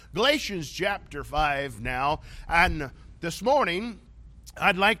Galatians chapter 5 now. And this morning,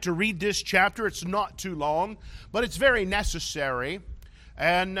 I'd like to read this chapter. It's not too long, but it's very necessary.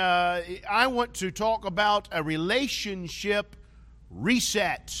 And I want to talk about a relationship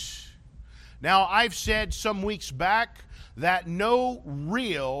reset. Now, I've said some weeks back that no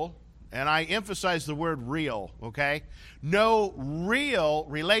real, and I emphasize the word real, okay? No real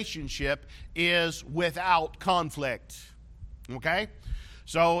relationship is without conflict, okay?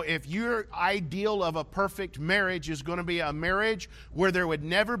 So if your ideal of a perfect marriage is going to be a marriage where there would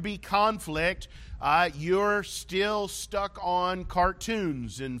never be conflict, you're still stuck on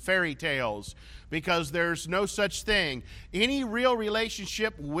cartoons and fairy tales, because there's no such thing. Any real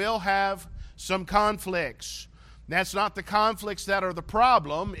relationship will have some conflicts. That's not the conflicts that are the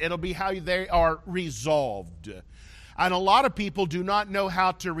problem. It'll be how they are resolved. And a lot of people do not know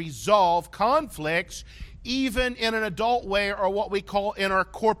how to resolve conflicts, even in an adult way, or what we call in our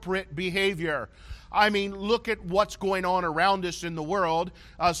corporate behavior. I mean, look at what's going on around us in the world.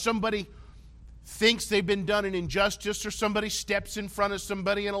 Somebody thinks they've been done an injustice, or somebody steps in front of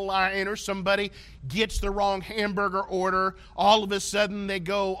somebody in a line, or somebody gets the wrong hamburger order. All of a sudden, they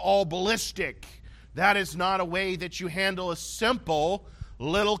go all ballistic. That is not a way that you handle a simple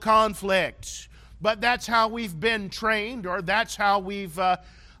little conflict. But that's how we've been trained, or that's how we've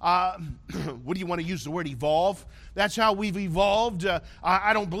what do you want to use the word evolve? That's how we've evolved.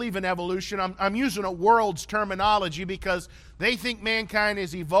 I don't believe in evolution. I'm using a world's terminology because they think mankind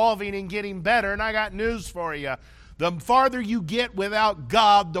is evolving and getting better. And I got news for you. The farther you get without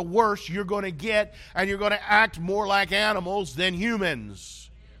God, the worse you're going to get. And you're going to act more like animals than humans.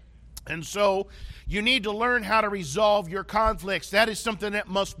 And so you need to learn how to resolve your conflicts. That is something that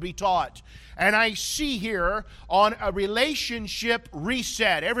must be taught. And I see here on a relationship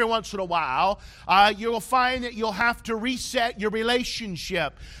reset, every once in a while, you'll find that you'll have to reset your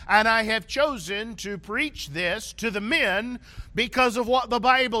relationship. And I have chosen to preach this to the men because of what the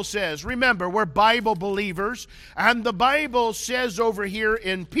Bible says. Remember, we're Bible believers, and the Bible says over here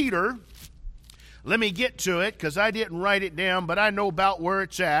in Peter, let me get to it because I didn't write it down, but I know about where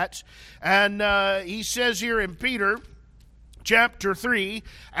it's at. And he says here in Peter chapter 3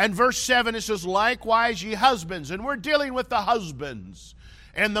 and verse 7, it says, likewise ye husbands. And we're dealing with the husbands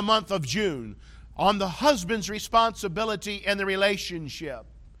in the month of June on the husband's responsibility in the relationship.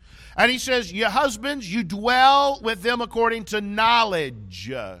 And he says, ye husbands, you dwell with them according to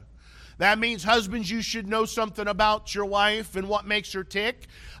knowledge. That means, husbands, you should know something about your wife and what makes her tick.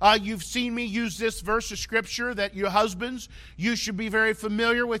 You've seen me use this verse of Scripture that your husbands, you should be very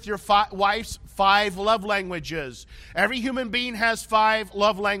familiar with your wife's 5 love languages. Every human being has 5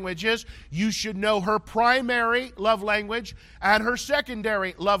 love languages. You should know her primary love language and her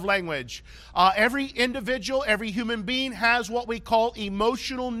secondary love language. Every individual, every human being has what we call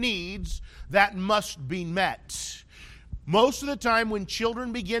emotional needs that must be met. Most of the time when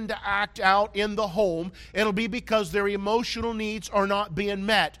children begin to act out in the home, it'll be because their emotional needs are not being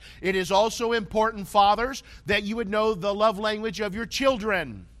met. It is also important, fathers, that you would know the love language of your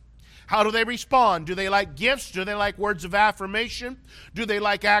children. How do they respond? Do they like gifts? Do they like words of affirmation? Do they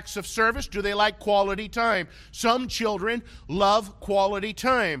like acts of service? Do they like quality time? Some children love quality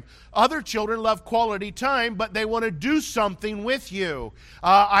time. Other children love quality time, but they want to do something with you.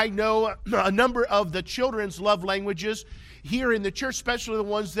 I know a number of the children's love languages here in the church, especially the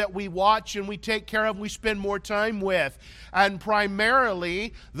ones that we watch and we take care of and we spend more time with. And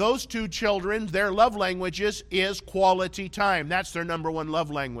primarily, those 2 children, their love languages is quality time. That's their number 1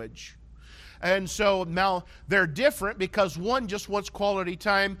 love language. And so now they're different because one just wants quality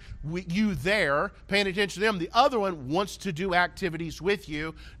time with you there, paying attention to them. The other one wants to do activities with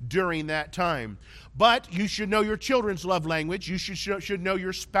you during that time. But you should know your children's love language. You should know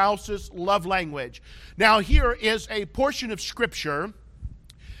your spouse's love language. Now here is a portion of Scripture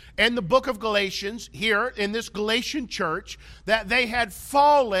in the book of Galatians, here in this Galatian church, that they had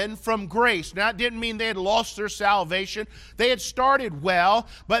fallen from grace. Now, it didn't mean they had lost their salvation. They had started well,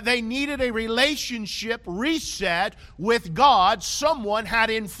 but they needed a relationship reset with God. Someone had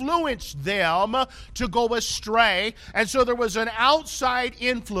influenced them to go astray, and so there was an outside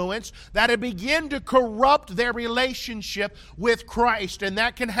influence that had begun to corrupt their relationship with Christ, and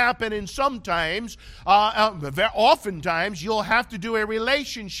that can happen in sometimes, oftentimes, you'll have to do a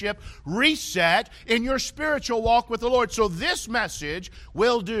relationship relationship reset in your spiritual walk with the Lord. So this message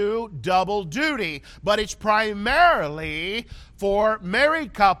will do double duty, but it's primarily for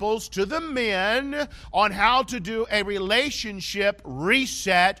married couples to the men on how to do a relationship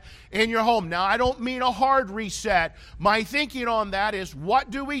reset in your home. Now, I don't mean a hard reset. My thinking on that is, what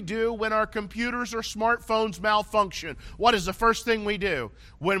do we do when our computers or smartphones malfunction? What is the first thing we do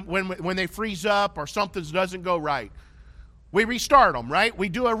when they freeze up or something doesn't go right? We restart them, right? We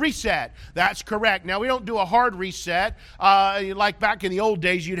do a reset. That's correct. Now, we don't do a hard reset. Like back in the old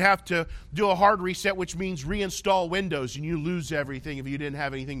days, you'd have to do a hard reset, which means reinstall Windows, and you lose everything if you didn't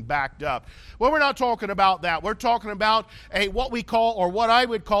have anything backed up. Well, we're not talking about that. We're talking about what we call, or what I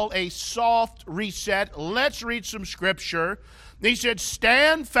would call, a soft reset. Let's read some scripture. He said,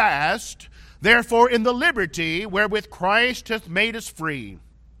 "Stand fast, therefore, in the liberty wherewith Christ hath made us free,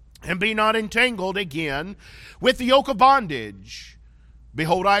 and be not entangled again with the yoke of bondage.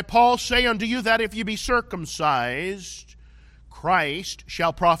 Behold, I, Paul, say unto you that if you be circumcised, Christ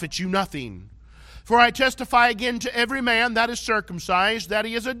shall profit you nothing. For I testify again to every man that is circumcised that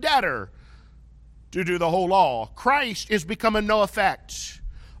he is a debtor to do the whole law. Christ is become of no effect.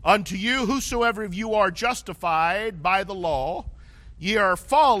 Unto you, whosoever of you are justified by the law, ye are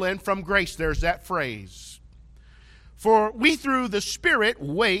fallen from grace." There's that phrase. "For we through the Spirit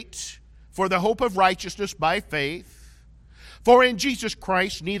wait for the hope of righteousness by faith. For in Jesus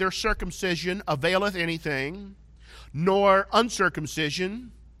Christ neither circumcision availeth anything, nor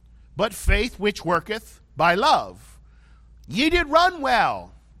uncircumcision, but faith which worketh by love. Ye did run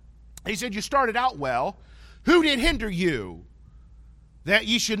well." He said, you started out well. "Who did hinder you, that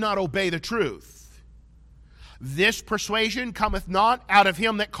ye should not obey the truth? This persuasion cometh not out of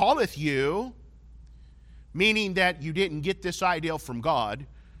him that calleth you," meaning that you didn't get this ideal from God.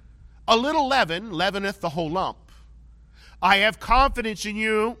 "A little leaven leaveneth the whole lump. I have confidence in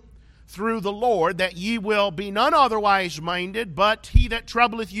you through the Lord that ye will be none otherwise minded, but he that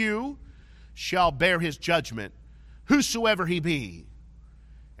troubleth you shall bear his judgment, whosoever he be.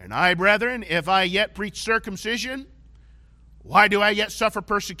 And I, brethren, if I yet preach circumcision, why do I yet suffer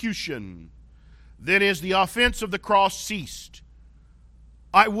persecution? Then is the offense of the cross ceased.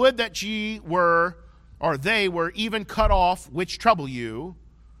 I would that ye were, or they were even cut off which trouble you.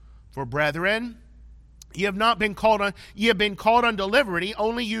 For brethren, ye have been called unto liberty,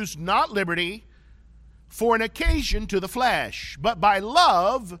 only use not liberty for an occasion to the flesh, but by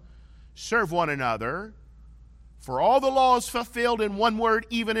love serve one another. For all the law is fulfilled in one word,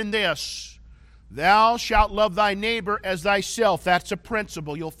 even in this: thou shalt love thy neighbor as thyself." That's a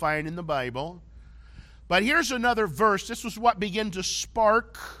principle you'll find in the Bible. But here's another verse. This was what began to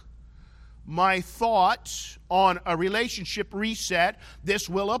spark my thought on a relationship reset. This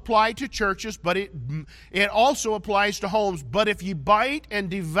will apply to churches, but it also applies to homes. "But if ye bite and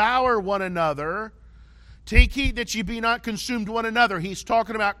devour one another, take heed that ye be not consumed one another." He's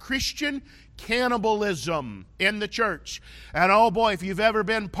talking about Christian cannibalism in the church. And oh boy, if you've ever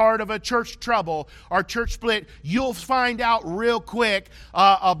been part of a church trouble or church split, you'll find out real quick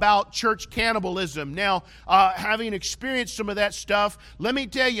about church cannibalism. Now, having experienced some of that stuff, let me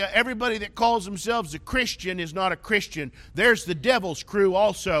tell you, everybody that calls themselves a Christian is not a Christian. There's the devil's crew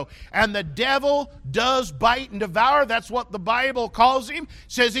also. And the devil does bite and devour. That's what the Bible calls him. It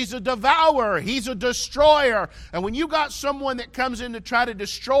says he's a devourer. He's a destroyer. And when you got someone that comes in to try to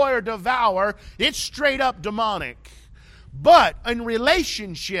destroy or devour, it's straight up demonic. But in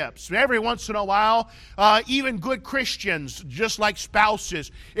relationships, every once in a while, even good Christians, just like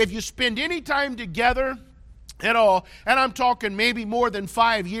spouses, if you spend any time together at all, and I'm talking maybe more than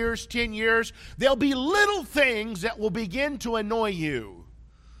 5 years, 10 years, there'll be little things that will begin to annoy you.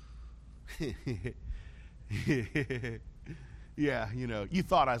 Yeah, you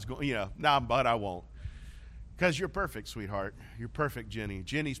thought I was going, nah, but I won't. Because you're perfect, sweetheart. You're perfect, Jenny.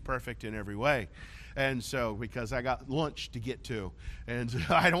 Jenny's perfect in every way. And so, because I got lunch to get to, and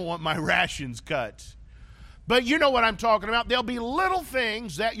I don't want my rations cut. But you know what I'm talking about. There'll be little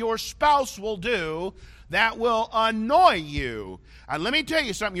things that your spouse will do that will annoy you. And let me tell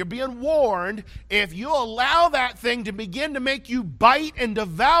you something. You're being warned. If you allow that thing to begin to make you bite and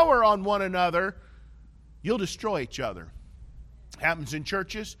devour on one another, you'll destroy each other. Happens in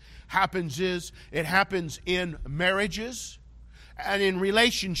churches. It happens in marriages and in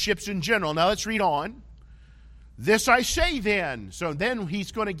relationships in general. Now let's read on. "This I say then." So then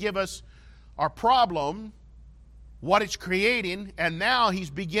he's going to give us our problem, what it's creating, and now he's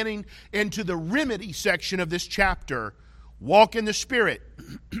beginning into the remedy section of this chapter. "Walk in the Spirit,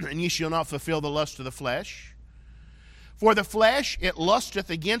 and ye shall not fulfill the lust of the flesh. For the flesh, it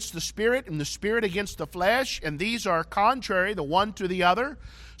lusteth against the Spirit, and the Spirit against the flesh, and these are contrary the one to the other,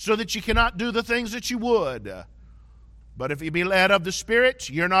 so that you cannot do the things that you would. But if you be led of the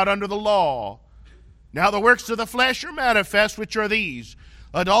Spirit, you're not under the law. Now the works of the flesh are manifest, which are these: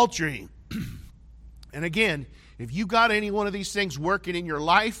 adultery. And again, if you got any one of these things working in your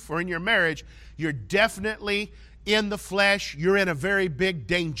life or in your marriage, you're definitely in the flesh. You're in a very big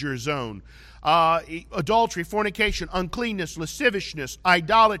danger zone. Adultery, fornication, uncleanness, lasciviousness,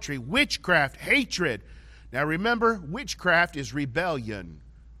 idolatry, witchcraft, hatred. Now remember, witchcraft is rebellion.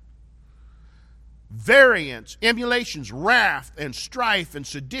 Variance, emulations, wrath, and strife, and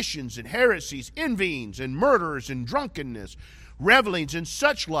seditions, and heresies, envyings, and murders, and drunkenness, revelings, and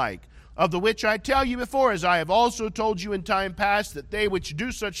such like, of the which I tell you before, as I have also told you in time past, that they which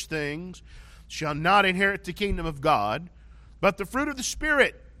do such things shall not inherit the kingdom of God. But the fruit of the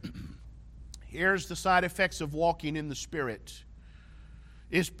Spirit, here's the side effects of walking in the Spirit,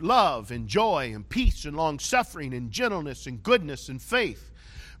 is love and joy and peace and long-suffering and gentleness and goodness and faith,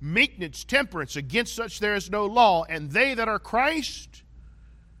 meekness, temperance. Against such there is no law. And they that are Christ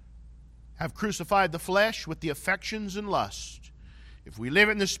have crucified the flesh with the affections and lust. If we live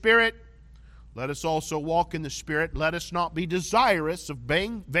in the Spirit, let us also walk in the Spirit. Let us not be desirous of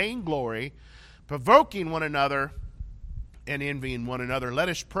vainglory, provoking one another and envying one another. Let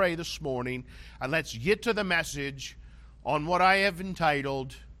us pray this morning, and let's get to the message on what I have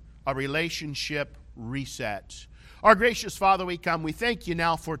entitled A Relationship Reset. Our gracious Father, we come. We thank you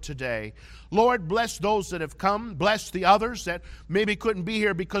now for today. Lord, bless those that have come. Bless the others that maybe couldn't be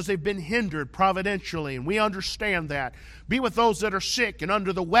here because they've been hindered providentially, and we understand that. Be with those that are sick and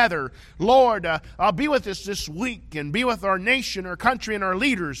under the weather. Lord, be with us this week, and be with our nation, our country, and our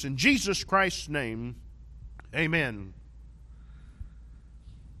leaders. In Jesus Christ's name, amen.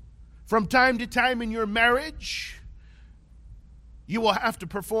 From time to time in your marriage, you will have to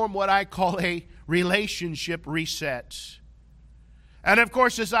perform what I call a relationship reset. And of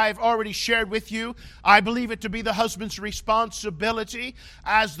course, as I've already shared with you, I believe it to be the husband's responsibility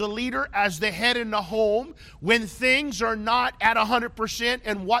as the leader, as the head in the home. When things are not at 100%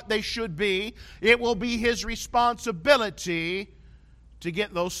 and what they should be, it will be his responsibility to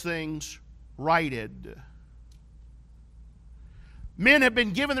get those things righted. Men have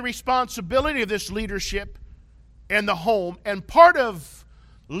been given the responsibility of this leadership in the home, and part of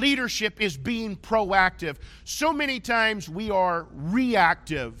leadership is being proactive. So many times we are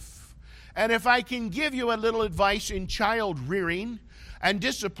reactive. And if I can give you a little advice in child rearing and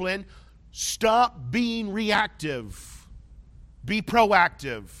discipline, stop being reactive. Be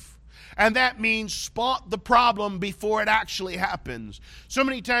proactive. And that means spot the problem before it actually happens. So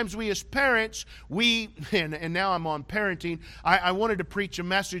many times we as parents, and now I'm on parenting, I wanted to preach a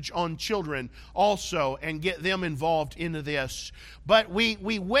message on children also and get them involved into this. But we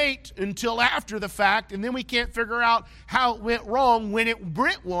wait until after the fact, and then we can't figure out how it went wrong when it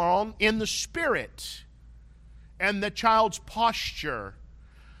went wrong in the spirit and the child's posture.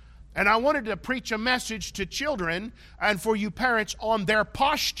 And I wanted to preach a message to children and for you parents on their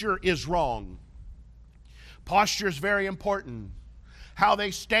posture is wrong. Posture is very important. How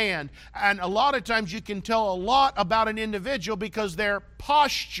they stand. And a lot of times you can tell a lot about an individual because their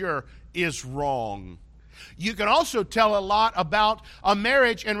posture is wrong. You can also tell a lot about a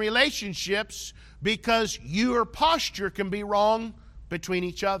marriage and relationships because your posture can be wrong between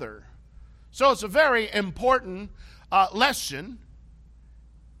each other. So it's a very important lesson.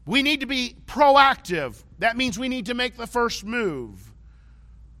 We need to be proactive. That means we need to make the first move.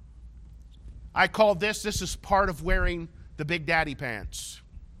 I call this is part of wearing the big daddy pants.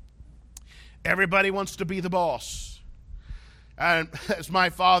 Everybody wants to be the boss. And as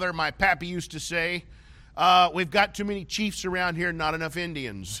my father, my pappy used to say, we've got too many chiefs around here, not enough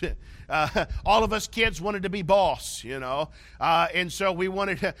Indians. All of us kids wanted to be boss, and so we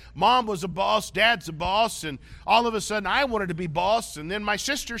wanted to, mom was a boss, dad's a boss, and all of a sudden I wanted to be boss, and then my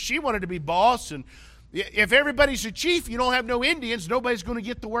sister, she wanted to be boss, and if everybody's a chief, you don't have no Indians, nobody's going to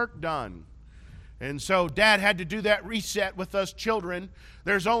get the work done. And so dad had to do that reset with us children.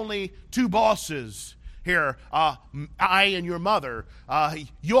 There's only two bosses here, I and your mother.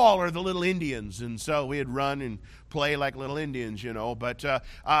 You all are the little Indians. And so we'd run and play like little Indians, But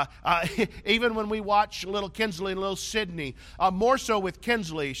even when we watch little Kinsley and little Sydney, more so with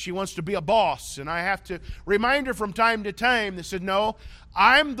Kinsley, she wants to be a boss. And I have to remind her from time to time. They said, no,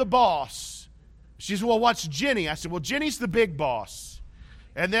 I'm the boss. She said, well, what's Jenny? I said, well, Jenny's the big boss.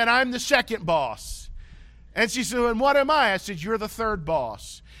 And then I'm the second boss. And she said, and what am I? I said, you're the third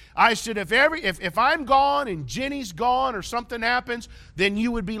boss. I said, if I'm gone and Jenny's gone or something happens, then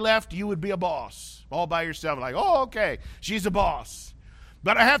you would be left, you would be a boss all by yourself. Like, oh, okay, she's a boss.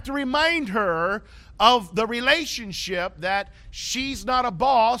 But I have to remind her of the relationship that she's not a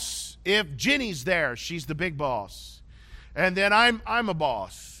boss if Jenny's there. She's the big boss. And then I'm a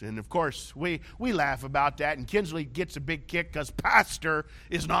boss. And of course, we laugh about that. And Kinsley gets a big kick because pastor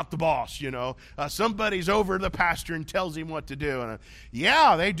is not the boss, you know. Somebody's over the pastor and tells him what to do. And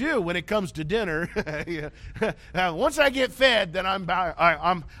yeah, they do when it comes to dinner. Once I get fed, then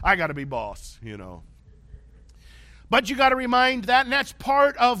I got to be boss, you know. But you got to remind that, and that's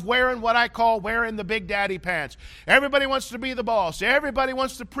part of wearing what I call wearing the big daddy pants. Everybody wants to be the boss. Everybody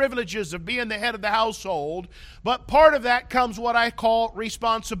wants the privileges of being the head of the household. But part of that comes what I call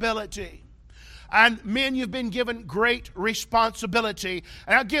responsibility. And men, you've been given great responsibility.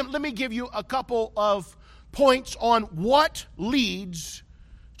 And again, let me give you a couple of points on what leads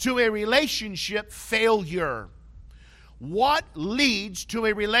to a relationship failure. What leads to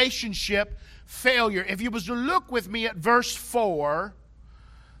a relationship failure? If you was to look with me at verse 4,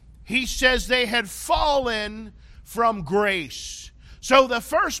 he says they had fallen from grace. So the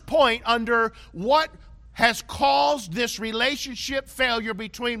first point under what has caused this relationship failure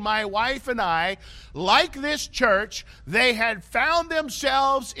between my wife and I, like this church, they had found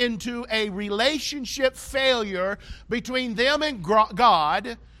themselves into a relationship failure between them and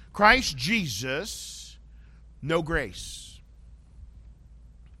God, Christ Jesus. No grace.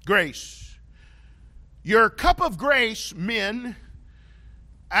 Grace. Your cup of grace, men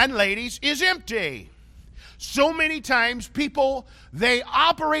and ladies, is empty. So many times people, they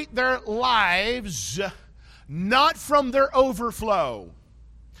operate their lives not from their overflow.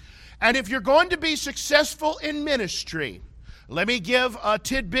 And if you're going to be successful in ministry, let me give a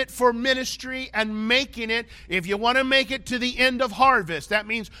tidbit for ministry and making it. If you want to make it to the end of harvest, that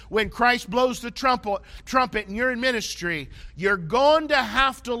means when Christ blows the trumpet and you're in ministry, you're going to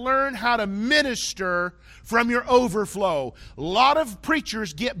have to learn how to minister from your overflow. A lot of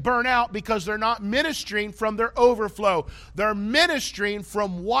preachers get burnt out because they're not ministering from their overflow. They're ministering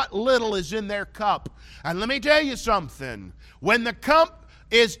from what little is in their cup. And let me tell you something. When the cup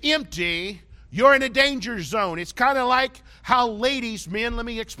is empty, you're in a danger zone. It's kind of like how ladies, men, let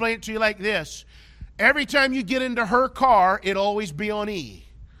me explain it to you like this. Every time you get into her car, it'll always be on E.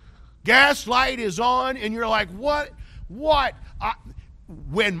 Gas light is on, and you're like, what?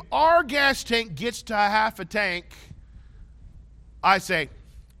 When our gas tank gets to half a tank, I say,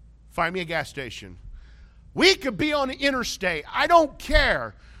 find me a gas station. We could be on the interstate. I don't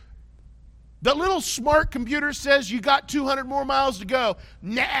care. The little smart computer says you got 200 more miles to go.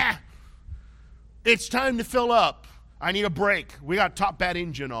 Nah. It's time to fill up. I need a break. We got to top that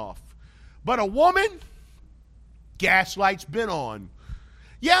engine off. But a woman, gas light's been on.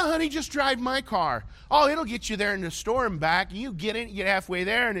 Yeah, honey, just drive my car. Oh, it'll get you there in the store and back. You get in, you get halfway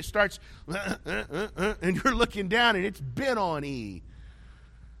there, and it starts, and you're looking down, and it's been on E.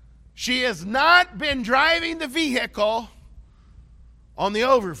 She has not been driving the vehicle on the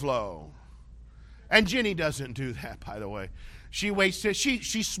overflow. And Jenny doesn't do that, by the way. She waits.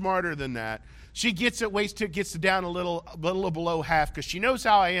 She's smarter than that. She gets it down a little below half because she knows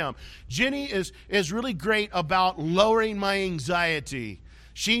how I am. Jenny is really great about lowering my anxiety.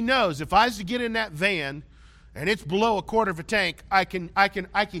 She knows if I was to get in that van and it's below a quarter of a tank, I can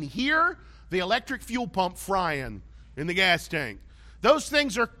hear the electric fuel pump frying in the gas tank. Those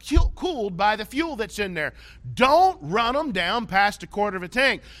things are cooled by the fuel that's in there. Don't run them down past a quarter of a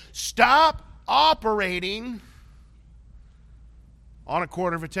tank. Stop operating on a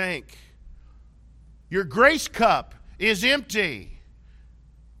quarter of a tank. Your grace cup is empty.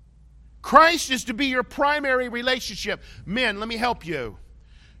 Christ is to be your primary relationship. Men, let me help you.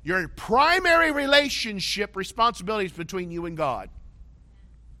 Your primary relationship responsibility is between you and God.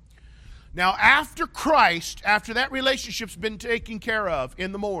 Now, after Christ, after that relationship's been taken care of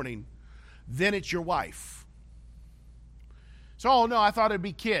in the morning, then it's your wife. So, oh no, I thought it'd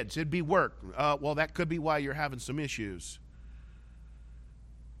be kids. It'd be work. Well, that could be why you're having some issues.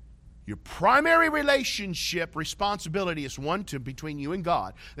 Your primary relationship responsibility is between you and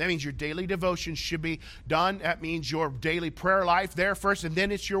God. That means your daily devotion should be done. That means your daily prayer life there first, and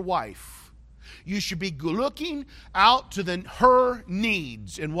then it's your wife. You should be looking out to her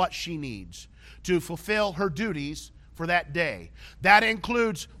needs and what she needs to fulfill her duties for that day. That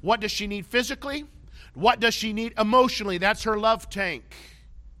includes what does she need physically? What does she need emotionally? That's her love tank.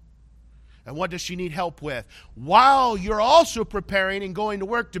 And what does she need help with? While you're also preparing and going to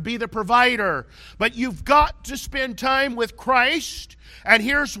work to be the provider. But you've got to spend time with Christ. And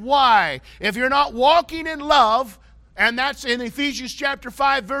here's why. If you're not walking in love, and that's in Ephesians chapter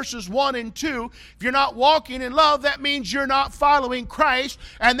 5, verses 1 and 2. If you're not walking in love, that means you're not following Christ.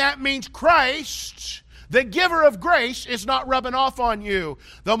 And that means Christ, the giver of grace, is not rubbing off on you.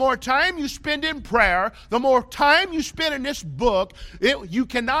 The more time you spend in prayer, the more time you spend in this book, you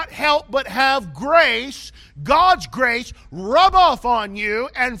cannot help but have grace, God's grace, rub off on you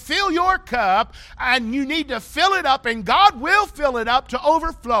and fill your cup. And you need to fill it up, and God will fill it up to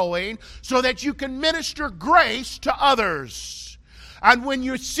overflowing so that you can minister grace to others. And when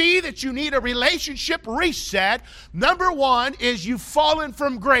you see that you need a relationship reset, number one is you've fallen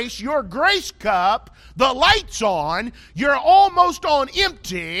from grace. Your grace cup, the light's on, you're almost on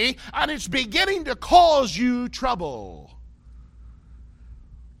empty, and it's beginning to cause you trouble.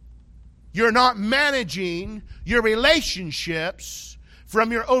 You're not managing your relationships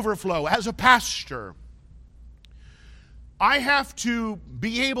from your overflow. As a pastor, I have to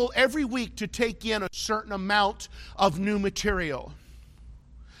be able every week to take in a certain amount of new material.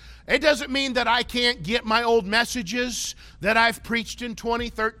 It doesn't mean that I can't get my old messages that I've preached in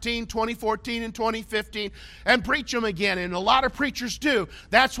 2013, 2014, and 2015 and preach them again. And a lot of preachers do.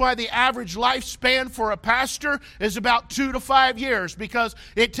 That's why the average lifespan for a pastor is about 2 to 5 years, because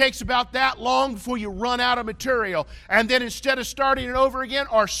it takes about that long before you run out of material. And then instead of starting it over again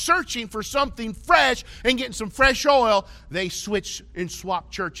or searching for something fresh and getting some fresh oil, they switch and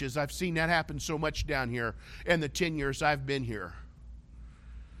swap churches. I've seen that happen so much down here in the 10 years I've been here.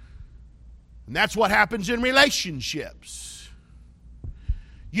 And that's what happens in relationships.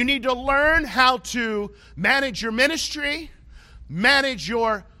 You need to learn how to manage your ministry, manage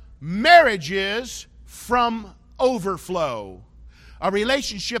your marriages from overflow. A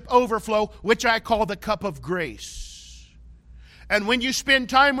relationship overflow, which I call the cup of grace. And when you spend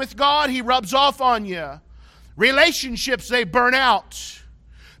time with God, He rubs off on you. Relationships, they burn out.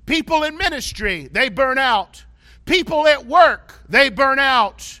 People in ministry, they burn out. People at work, they burn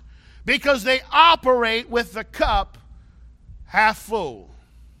out. Because they operate with the cup half full.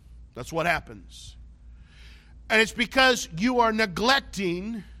 That's what happens. And it's because you are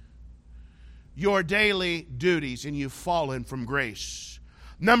neglecting your daily duties and you've fallen from grace.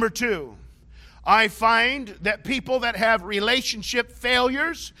 Number two, I find that people that have relationship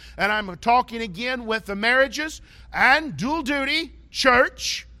failures, and I'm talking again with the marriages and dual duty,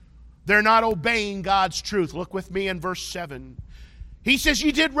 church, they're not obeying God's truth. Look with me in verse 7. He says,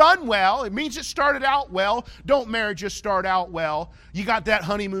 you did run well. It means it started out well. Don't marriages start out well? You got that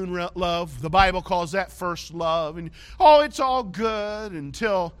honeymoon love. The Bible calls that first love. And, oh, it's all good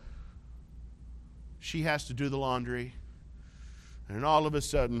until she has to do the laundry. And all of a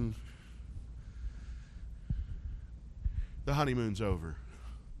sudden, the honeymoon's over.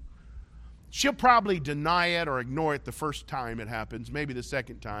 She'll probably deny it or ignore it the first time it happens, maybe the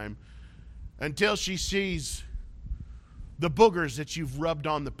second time, until she sees the boogers that you've rubbed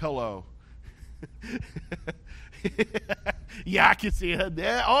on the pillow. Yeah, I can see it.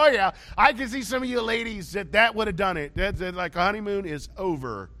 Oh, yeah. I can see some of you ladies that would have done it. That's like a honeymoon is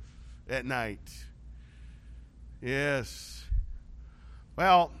over at night. Yes.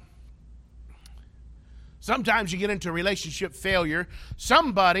 Well, sometimes you get into relationship failure.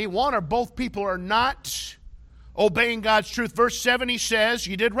 Somebody, one or both people, are not obeying God's truth. Verse 7, he says,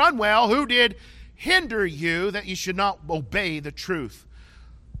 you did run well. Who did hinder you that you should not obey the truth?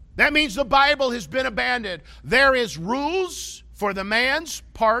 That means the Bible has been abandoned. There is rules for the man's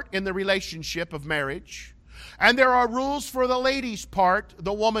part in the relationship of marriage, and there are rules for the lady's part,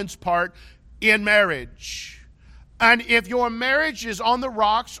 the woman's part in marriage. And if your marriage is on the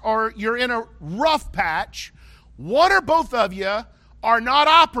rocks or you're in a rough patch, one or both of you are not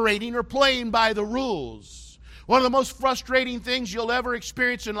operating or playing by the rules. One of the most frustrating things you'll ever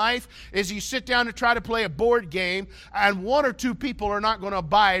experience in life is you sit down to try to play a board game and one or two people are not going to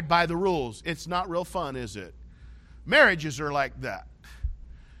abide by the rules. It's not real fun, is it? Marriages are like that.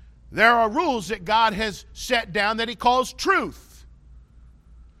 There are rules that God has set down that He calls truth.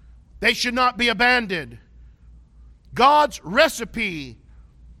 They should not be abandoned. God's recipe,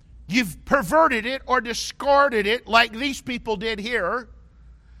 you've perverted it or discarded it like these people did here.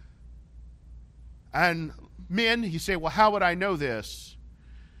 And men, you say, well, how would I know this?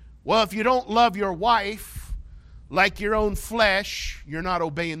 Well, if you don't love your wife like your own flesh, you're not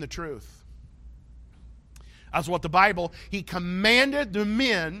obeying the truth. That's what the Bible, He commanded the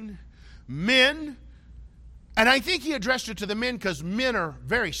men, And I think he addressed it to the men because men are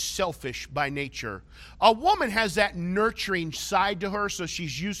very selfish by nature. A woman has that nurturing side to her, so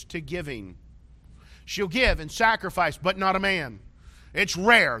she's used to giving. She'll give and sacrifice, but not a man. It's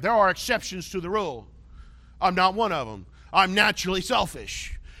rare. There are exceptions to the rule. I'm not one of them. I'm naturally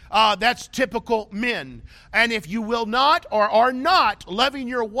selfish. That's typical men. And if you will not or are not loving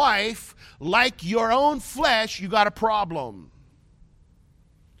your wife like your own flesh, you got a problem.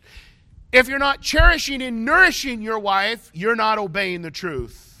 If you're not cherishing and nourishing your wife, you're not obeying the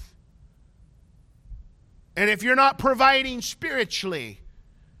truth. And if you're not providing spiritually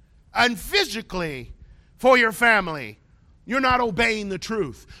and physically for your family, you're not obeying the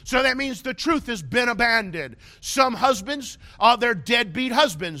truth. So that means the truth has been abandoned. Some husbands, they're deadbeat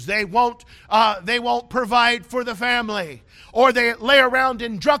husbands. They won't provide for the family. Or they lay around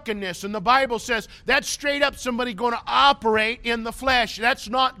in drunkenness. And the Bible says that's straight up somebody going to operate in the flesh. That's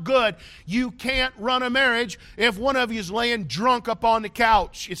not good. You can't run a marriage if one of you is laying drunk up on the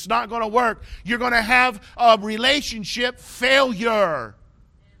couch. It's not going to work. You're going to have a relationship failure.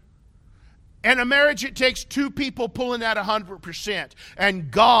 In a marriage, it takes two people pulling at 100% and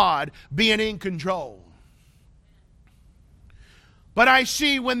God being in control. But I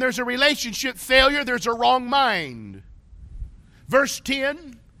see when there's a relationship failure, there's a wrong mind. Verse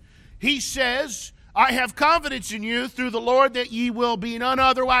 10, he says, I have confidence in you through the Lord that ye will be none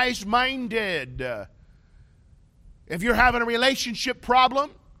otherwise minded. If you're having a relationship problem,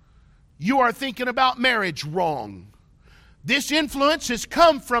 you are thinking about marriage wrong. This influence has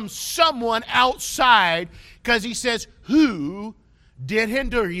come from someone outside because he says, who did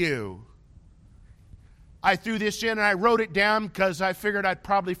hinder you? I threw this in and I wrote it down because I figured I'd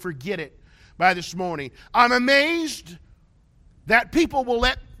probably forget it by this morning. I'm amazed that people will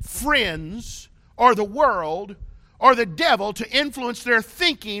let friends or the world or the devil to influence their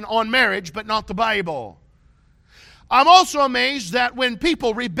thinking on marriage, but not the Bible. I'm also amazed that when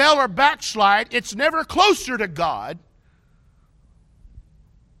people rebel or backslide, it's never closer to God.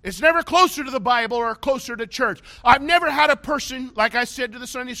 It's never closer to the Bible or closer to church. I've never had a person, like I said to the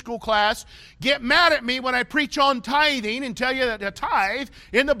Sunday school class, get mad at me when I preach on tithing and tell you that the tithe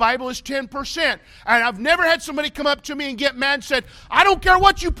in the Bible is 10%. And I've never had somebody come up to me and get mad and said, I don't care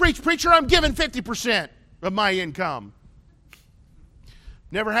what you preach, preacher, I'm giving 50% of my income.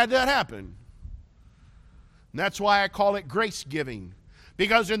 Never had that happen. And that's why I call it grace giving.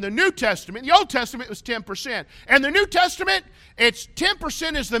 Because in the New Testament, the Old Testament was 10%. And the New Testament, it's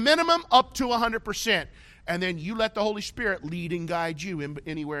 10% is the minimum up to 100%. And then you let the Holy Spirit lead and guide you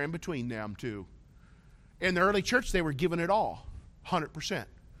anywhere in between them two. In the early church, they were giving it all, 100%.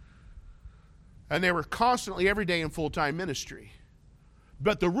 And they were constantly, every day in full-time ministry.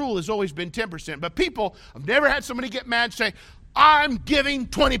 But the rule has always been 10%. But people, I've never had somebody get mad and say, I'm giving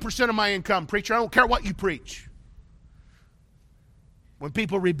 20% of my income, preacher. I don't care what you preach. When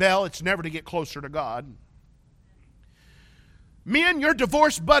people rebel, it's never to get closer to God. Men, your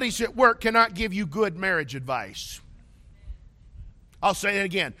divorced buddies at work cannot give you good marriage advice. I'll say it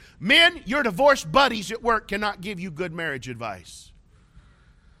again. Men, your divorced buddies at work cannot give you good marriage advice.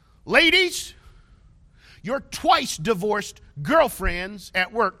 Ladies, your twice divorced girlfriends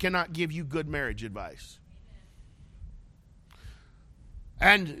at work cannot give you good marriage advice.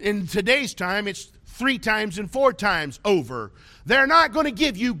 And in today's time, it's 3 times and 4 times over. They're not going to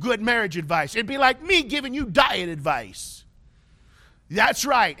give you good marriage advice. It'd be like me giving you diet advice. That's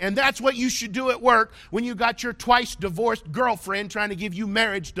right. And that's what you should do at work when you got your twice divorced girlfriend trying to give you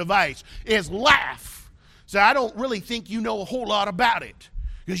marriage advice, is laugh. So I don't really think you know a whole lot about it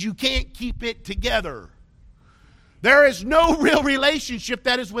because you can't keep it together. There is no real relationship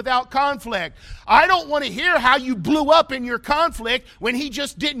that is without conflict. I don't want to hear how you blew up in your conflict when he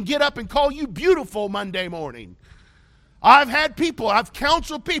just didn't get up and call you beautiful Monday morning. I've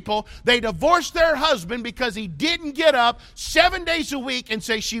counseled people, they divorced their husband because he didn't get up 7 days a week and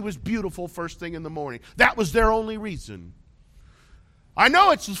say she was beautiful first thing in the morning. That was their only reason. I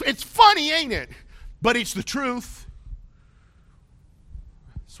know it's funny, ain't it? But it's the truth.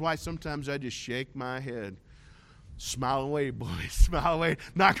 That's why sometimes I just shake my head. Smile away, boys. Smile away.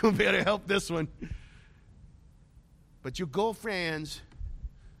 Not going to be able to help this one. But your girlfriends,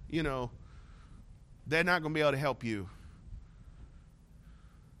 they're not going to be able to help you.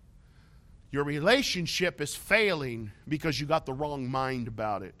 Your relationship is failing because you got the wrong mind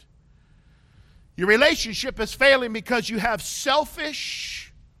about it. Your relationship is failing because you have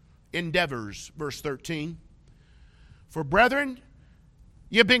selfish endeavors. Verse 13. For brethren,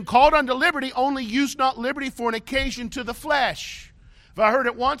 you have been called unto liberty, only use not liberty for an occasion to the flesh. If I heard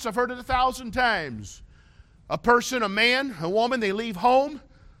it once, I've heard it 1,000 times. A person, a man, a woman, they leave home.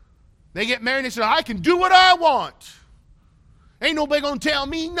 They get married and they say, I can do what I want. Ain't nobody going to tell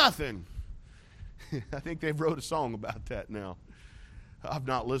me nothing. I think they've wrote a song about that now. I've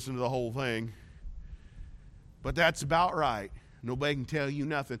not listened to the whole thing. But that's about right. Nobody can tell you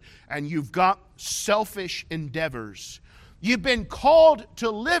nothing. And you've got selfish endeavors. You've been called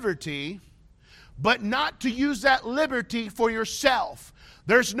to liberty, but not to use that liberty for yourself.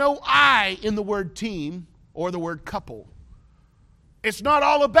 There's no I in the word team or the word couple. It's not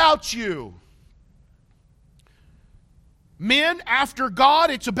all about you. Men, after God,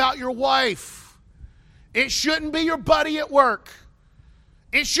 it's about your wife. It shouldn't be your buddy at work.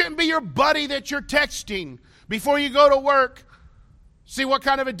 It shouldn't be your buddy that you're texting before you go to work. See what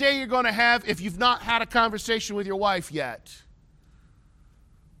kind of a day you're going to have if you've not had a conversation with your wife yet.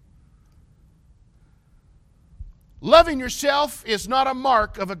 Loving yourself is not a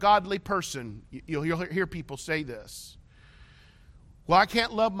mark of a godly person. You'll hear people say this. Well, I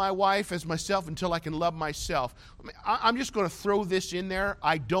can't love my wife as myself until I can love myself. I'm just going to throw this in there.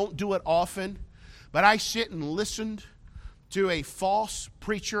 I don't do it often, but I sit and listened to a false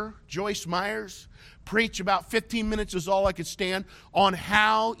preacher, Joyce Myers, preach about 15 minutes is all I could stand on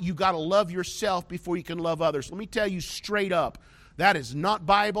how you got to love yourself before you can love others. Let me tell you straight up, that is not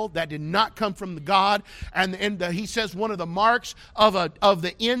Bible. That did not come from God. And he says one of the marks of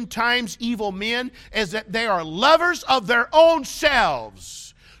the end times evil men is that they are lovers of their own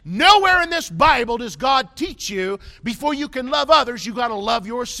selves. Nowhere in this Bible does God teach you before you can love others, you got to love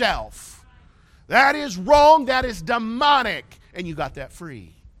yourself. That is wrong. That is demonic. And you got that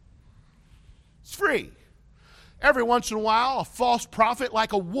free. It's free. Every once in a while, a false prophet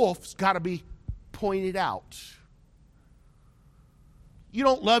like a wolf's got to be pointed out. You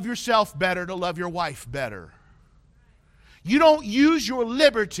don't love yourself better to love your wife better. You don't use your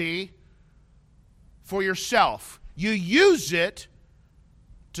liberty for yourself. You use it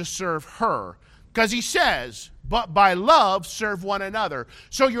to serve her. Because he says, but by love serve one another.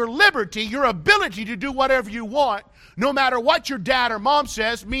 So your liberty, your ability to do whatever you want, no matter what your dad or mom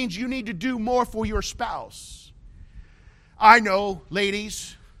says, means you need to do more for your spouse. I know,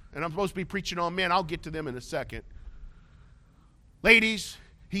 ladies, and I'm supposed to be preaching on men. I'll get to them in a second. Ladies,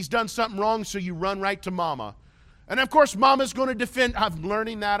 he's done something wrong, so you run right to mama. And of course, mama's going to defend. I'm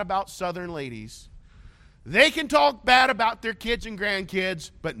learning that about Southern ladies. They can talk bad about their kids and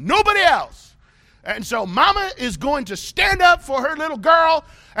grandkids, but nobody else. And so mama is going to stand up for her little girl,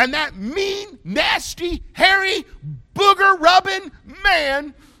 and that mean, nasty, hairy, booger-rubbing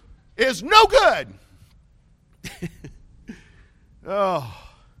man is no good. Oh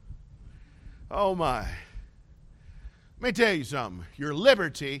my. Let me tell you something. Your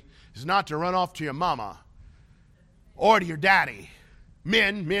liberty is not to run off to your mama or to your daddy.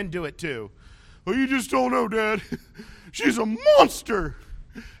 Men do it too. Well, you just don't know, Dad. She's a monster.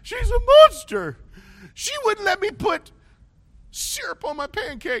 She's a monster. She wouldn't let me put syrup on my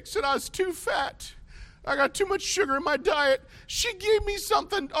pancakes, said I was too fat. I got too much sugar in my diet. She gave me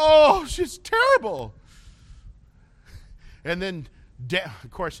something. Oh, she's terrible. And then, of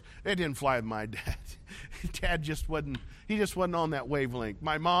course, it didn't fly with my dad. Dad just wasn't on that wavelength.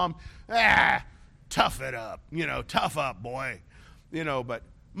 My mom, tough it up. Tough up, boy. But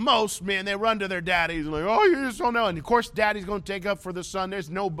most men, they run to their daddies and like, oh, you just don't know. And of course, daddy's going to take up for the son. There's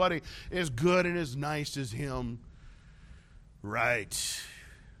nobody as good and as nice as him. Right.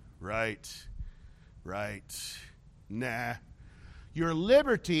 Nah. Your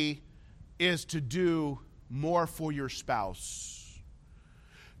liberty is to do more for your spouse.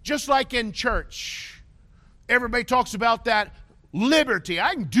 Just like in church, everybody talks about that liberty.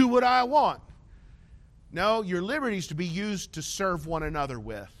 I can do what I want. No, your liberty is to be used to serve one another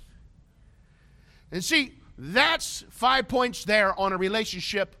with. And see, that's 5 points there on a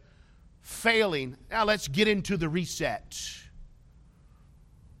relationship failing. Now let's get into the reset.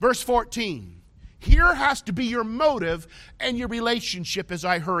 Verse 14. Here has to be your motive and your relationship as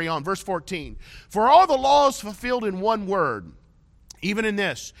I hurry on. Verse 14. For all the law is fulfilled in one word, even in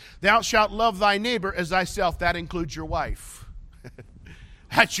this, thou shalt love thy neighbor as thyself. That includes your wife.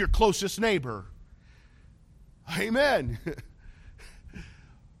 That's your closest neighbor. Amen.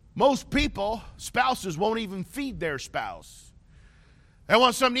 Most people, spouses, won't even feed their spouse. They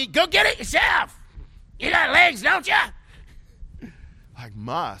want something to eat. Go get it yourself. You got legs, don't you? Like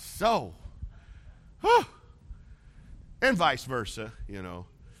my soul. And vice versa, And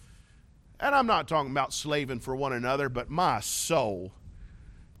I'm not talking about slaving for one another, but my soul.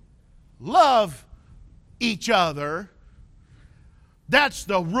 Love each other. That's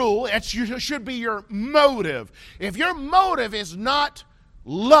the rule. That should be your motive. If your motive is not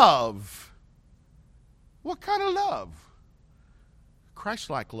love, what kind of love?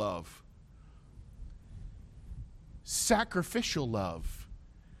 Christ-like love. sacrificial love,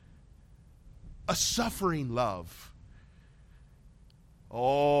 a suffering love.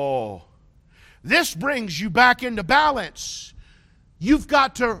 Oh, this brings you back into balance. You've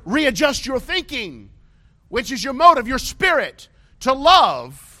got to readjust your thinking, which is your motive, your spirit, to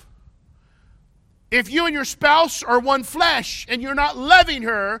love. If you and your spouse are one flesh and you're not loving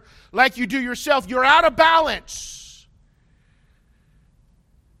her like you do yourself, you're out of balance.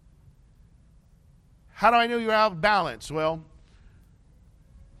 How do I know you're out of balance? Well,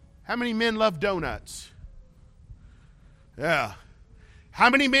 how many men love donuts? Yeah.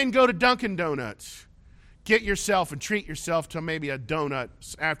 How many men go to Dunkin' Donuts? Get yourself and treat yourself to maybe a donut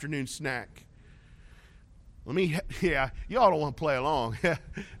afternoon snack. Y'all don't want to play along.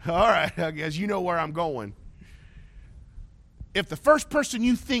 All right, I guess you know where I'm going. If the first person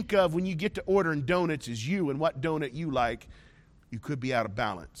you think of when you get to ordering donuts is you and what donut you like, you could be out of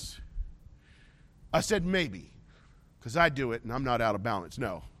balance. I said maybe, because I do it and I'm not out of balance.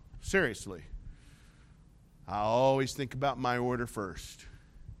 No, seriously. I always think about my order first.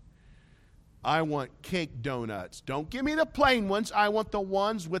 I want cake donuts. Don't give me the plain ones. I want the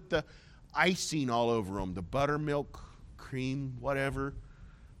ones with the icing all over them, the buttermilk, cream, whatever.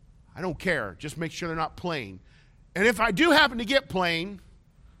 I don't care. Just make sure they're not plain. And if I do happen to get plain,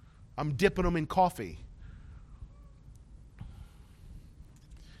 I'm dipping them in coffee.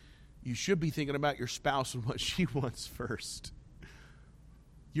 You should be thinking about your spouse and what she wants first.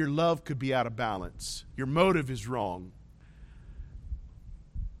 Your love could be out of balance. Your motive is wrong.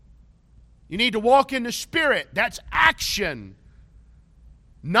 You need to walk in the Spirit. That's action.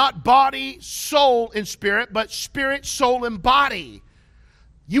 Not body, soul, and spirit, but spirit, soul, and body.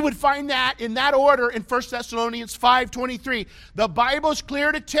 You would find that in that order in 1 Thessalonians 5:23. The Bible is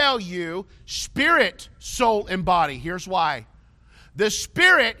clear to tell you spirit, soul, and body. Here's why. The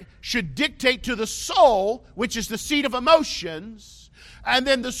spirit should dictate to the soul, which is the seat of emotions, and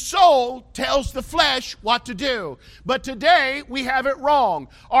then the soul tells the flesh what to do. But today, we have it wrong.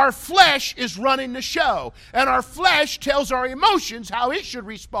 Our flesh is running the show. And our flesh tells our emotions how it should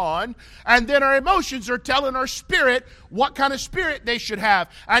respond. And then our emotions are telling our spirit what kind of spirit they should have.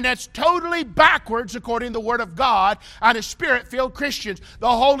 And that's totally backwards according to the Word of God and a Spirit-filled Christians.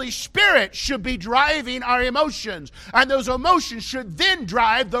 The Holy Spirit should be driving our emotions. And those emotions should then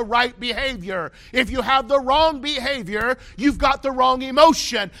drive the right behavior. If you have the wrong behavior, you've got the wrong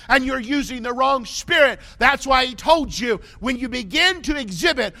emotion and you're using the wrong spirit. That's why he told you, when you begin to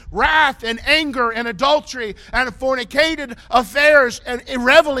exhibit wrath and anger and adultery and fornicated affairs and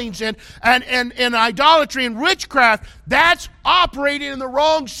revelings and idolatry and witchcraft, that's operating in the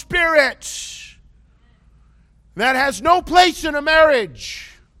wrong spirit. That has no place in a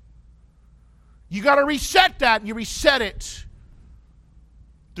marriage. You got to reset that, and you reset it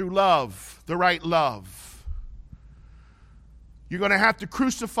through love, the right love. You're going to have to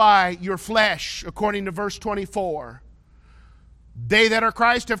crucify your flesh, according to verse 24. They that are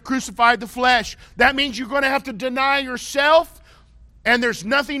Christ have crucified the flesh. That means you're going to have to deny yourself, and there's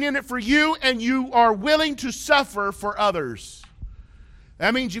nothing in it for you, and you are willing to suffer for others.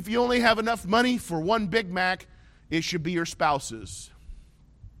 That means if you only have enough money for one Big Mac, it should be your spouse's.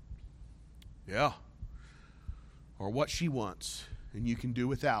 Yeah. Or what she wants, and you can do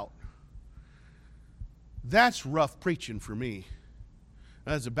without. That's rough preaching for me.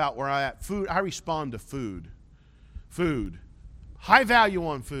 That's about where I'm at. Food, I respond to food. Food. High value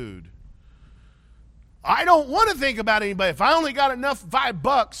on food. I don't want to think about anybody. If I only got enough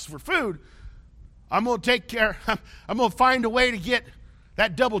 $5 for food, I'm going to take care. I'm going to find a way to get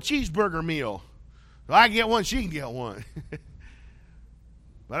that double cheeseburger meal. If I can get one, she can get one.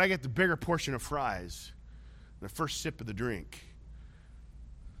 But I get the bigger portion of fries, the first sip of the drink.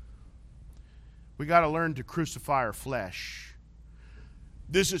 We got to learn to crucify our flesh.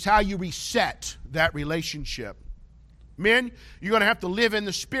 This is how you reset that relationship. Men, you're going to have to live in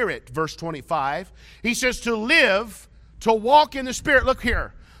the Spirit, verse 25. He says to live, to walk in the Spirit. Look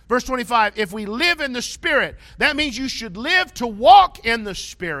here, verse 25. If we live in the Spirit, that means you should live to walk in the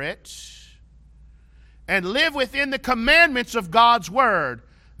Spirit and live within the commandments of God's Word.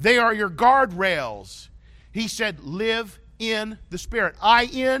 They are your guardrails. He said live in the Spirit.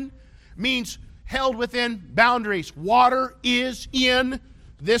 In means held within boundaries. Water is in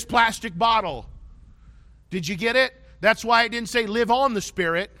this plastic bottle. Did you get it? That's why it didn't say live on the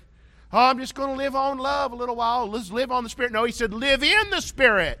Spirit. Oh, I'm just going to live on love a little while. Let's live on the Spirit. No, he said live in the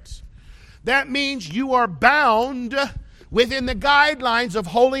Spirit. That means you are bound within the guidelines of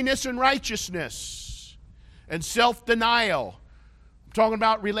holiness and righteousness and self-denial. I'm talking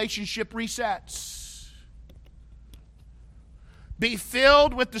about relationship resets. Be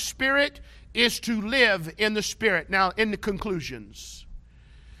filled with the Spirit is to live in the Spirit. Now, in the conclusions,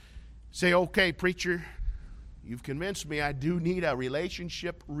 say, okay, preacher, you've convinced me I do need a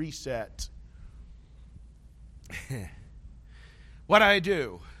relationship reset. What do I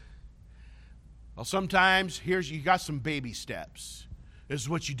do? Well, sometimes you got some baby steps. This is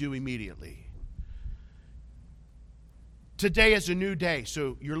what you do immediately. Today is a new day,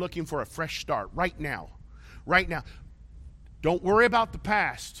 so you're looking for a fresh start right now. Right now. Don't worry about the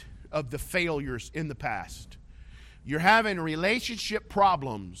past of the failures in the past. You're having relationship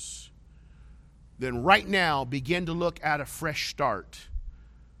problems. Then right now, begin to look at a fresh start.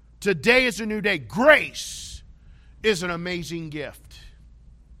 Today is a new day. Grace is an amazing gift.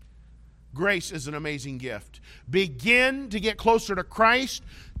 Grace is an amazing gift. Begin to get closer to Christ.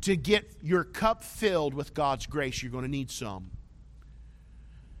 To get your cup filled with God's grace, you're going to need some.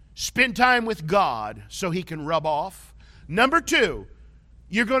 Spend time with God so He can rub off. Number 2,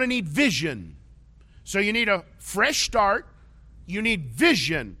 you're going to need vision. So you need a fresh start. You need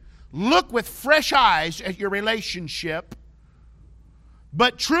vision. Look with fresh eyes at your relationship.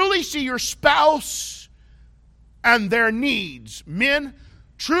 But truly see your spouse and their needs. Men,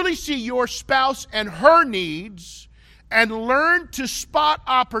 truly see your spouse and her needs. And learn to spot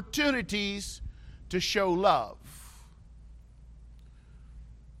opportunities to show love.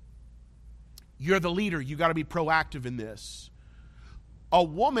 You're the leader. You've got to be proactive in this. A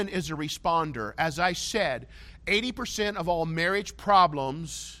woman is a responder. As I said, 80% of all marriage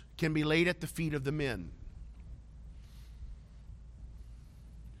problems can be laid at the feet of the men.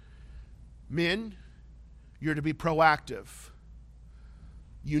 Men, you're to be proactive.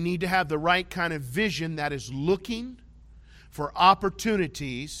 You need to have the right kind of vision that is looking for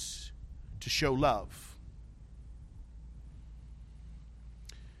opportunities to show love.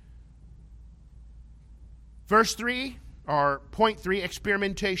 Verse 3, or point 3,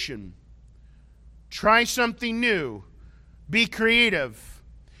 experimentation. Try something new. Be creative.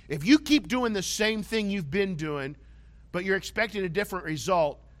 If you keep doing the same thing you've been doing, but you're expecting a different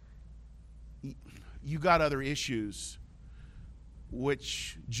result, you got other issues,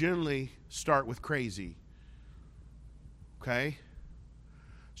 which generally start with crazy. Okay?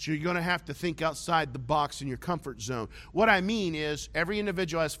 So you're going to have to think outside the box in your comfort zone. What I mean is, every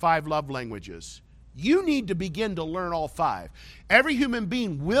individual has 5 love languages. You need to begin to learn all 5. Every human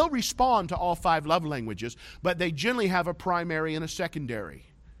being will respond to all 5 love languages, but they generally have a primary and a secondary.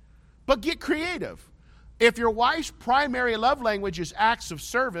 But get creative. If your wife's primary love language is acts of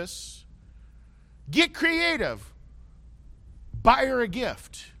service, get creative. Buy her a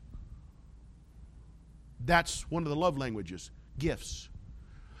gift. That's one of the love languages, gifts.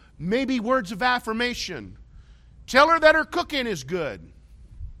 Maybe words of affirmation. Tell her that her cooking is good.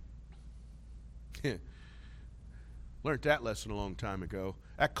 Learned that lesson a long time ago.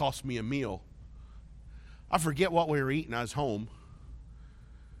 That cost me a meal. I forget what we were eating. I was home.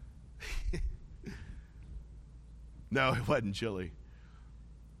 No, it wasn't chili.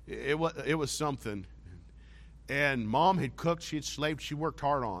 It was something. And Mom had cooked. She had slaved. She worked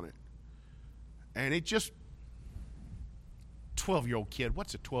hard on it. And it just, 12-year-old kid,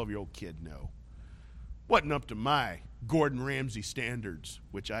 what's a 12-year-old kid know? Wasn't up to my Gordon Ramsay standards,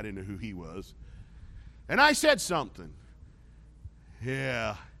 which I didn't know who he was. And I said something.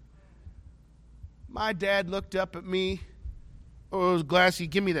 Yeah. My dad looked up at me. Oh, it was glassy.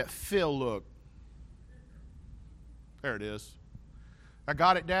 Give me that Phil look. There it is. I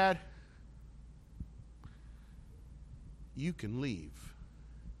got it, Dad. You can leave.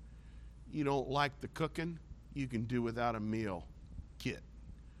 You don't like the cooking, you can do without a meal, kid.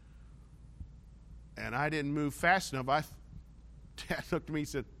 And I didn't move fast enough. Dad looked at me and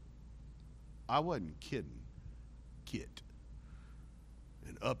said, I wasn't kidding, kid.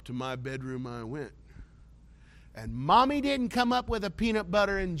 And up to my bedroom I went. And Mommy didn't come up with a peanut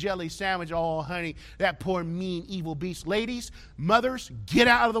butter and jelly sandwich. Oh, honey, that poor, mean, evil beast. Ladies, mothers, get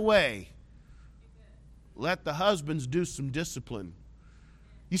out of the way. Let the husbands do some discipline.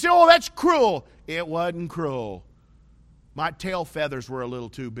 You say, oh, that's cruel. It wasn't cruel. My tail feathers were a little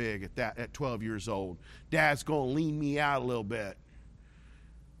too big at 12 years old. Dad's going to lean me out a little bit.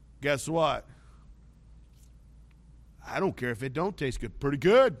 Guess what? I don't care if it don't taste good. Pretty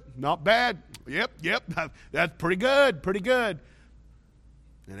good. Not bad. Yep. That's pretty good. Pretty good.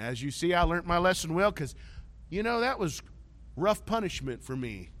 And as you see, I learned my lesson well because, that was rough punishment for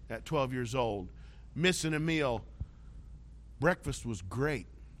me at 12 years old. Missing a meal. Breakfast was great,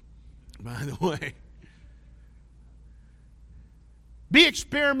 by the way. Be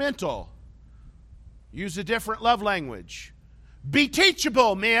experimental. Use a different love language. Be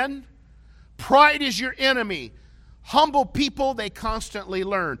teachable, men. Pride is your enemy. Humble people, they constantly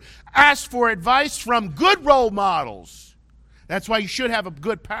learn. Ask for advice from good role models. That's why you should have a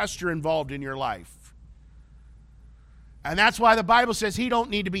good pastor involved in your life. And that's why the Bible says he don't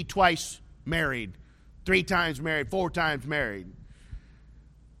need to be twice married, 3 times married, 4 times married.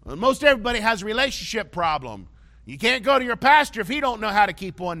 Well, most everybody has a relationship problem. You can't go to your pastor if he don't know how to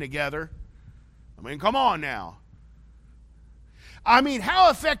keep one together. I mean, come on now. I mean, how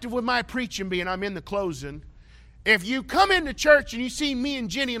effective would my preaching be, and I'm in the closing, if you come into church and you see me and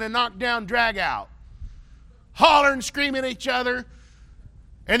Jenny in a knockdown drag out, hollering, screaming at each other,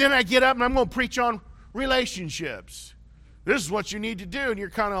 and then I get up and I'm going to preach on relationships. This is what you need to do, and you're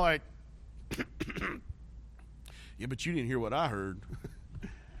kind of like, yeah, but you didn't hear what I heard.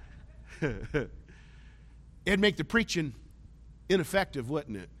 It'd make the preaching ineffective,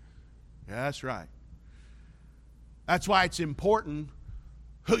 wouldn't it? Yeah, that's right. That's why it's important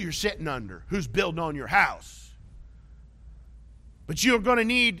who you're sitting under, who's building on your house. But you're going to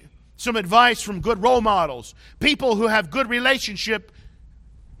need some advice from good role models, people who have good relationship,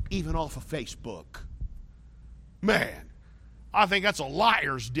 even off of Facebook. Man, I think that's a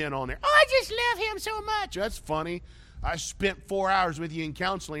liar's den on there. Oh, I just love him so much. That's funny. I spent 4 hours with you in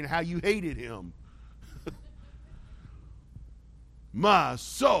counseling how you hated him. My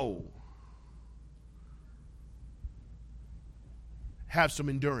soul. Have some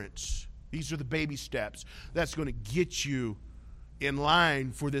endurance. These are the baby steps that's going to get you in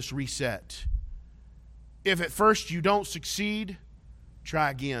line for this reset. If at first you don't succeed, try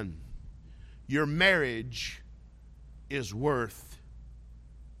again. Your marriage is worth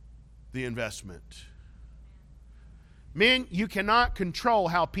the investment. Men, you cannot control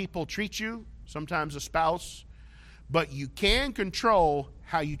how people treat you, sometimes a spouse, but you can control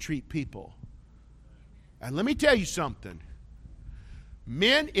how you treat people. And let me tell you something.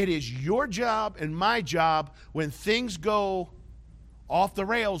 Men, it is your job and my job when things go off the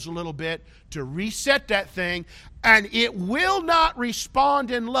rails a little bit to reset that thing, and it will not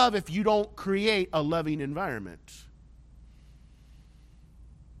respond in love if you don't create a loving environment.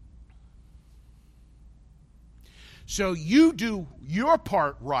 So you do your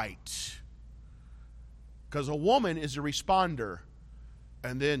part right, because a woman is a responder,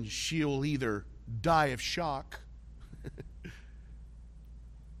 and then she'll either die of shock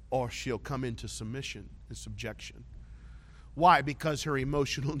or she'll come into submission and subjection. Why? Because her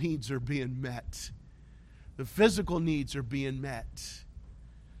emotional needs are being met. The physical needs are being met.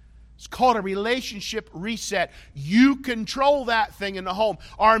 It's called a relationship reset. You control that thing in the home.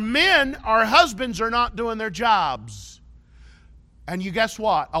 Our men, our husbands are not doing their jobs. And you guess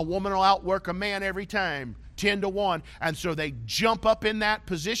what? A woman will outwork a man every time, 10-1. And so they jump up in that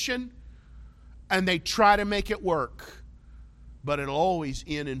position and they try to make it work. But it'll always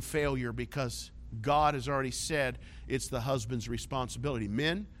end in failure because God has already said it's the husband's responsibility.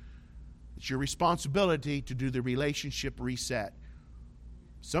 Men, it's your responsibility to do the relationship reset.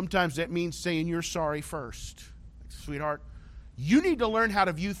 Sometimes that means saying you're sorry first. Sweetheart, you need to learn how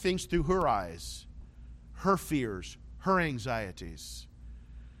to view things through her eyes, her fears, her anxieties.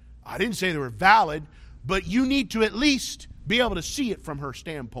 I didn't say they were valid, but you need to at least be able to see it from her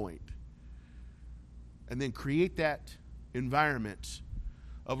standpoint. And then create that environment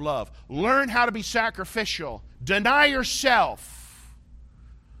of love. Learn how to be sacrificial. Deny yourself.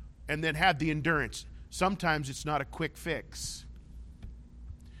 And then have the endurance. Sometimes it's not a quick fix.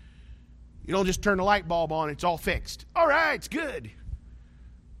 You don't just turn the light bulb on, it's all fixed. All right, it's good.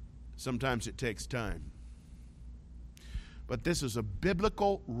 Sometimes it takes time. But this is a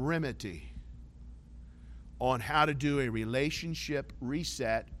biblical remedy on how to do a relationship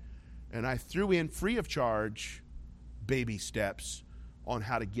reset. And I threw in free of charge baby steps on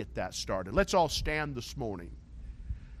how to get that started. Let's all stand this morning.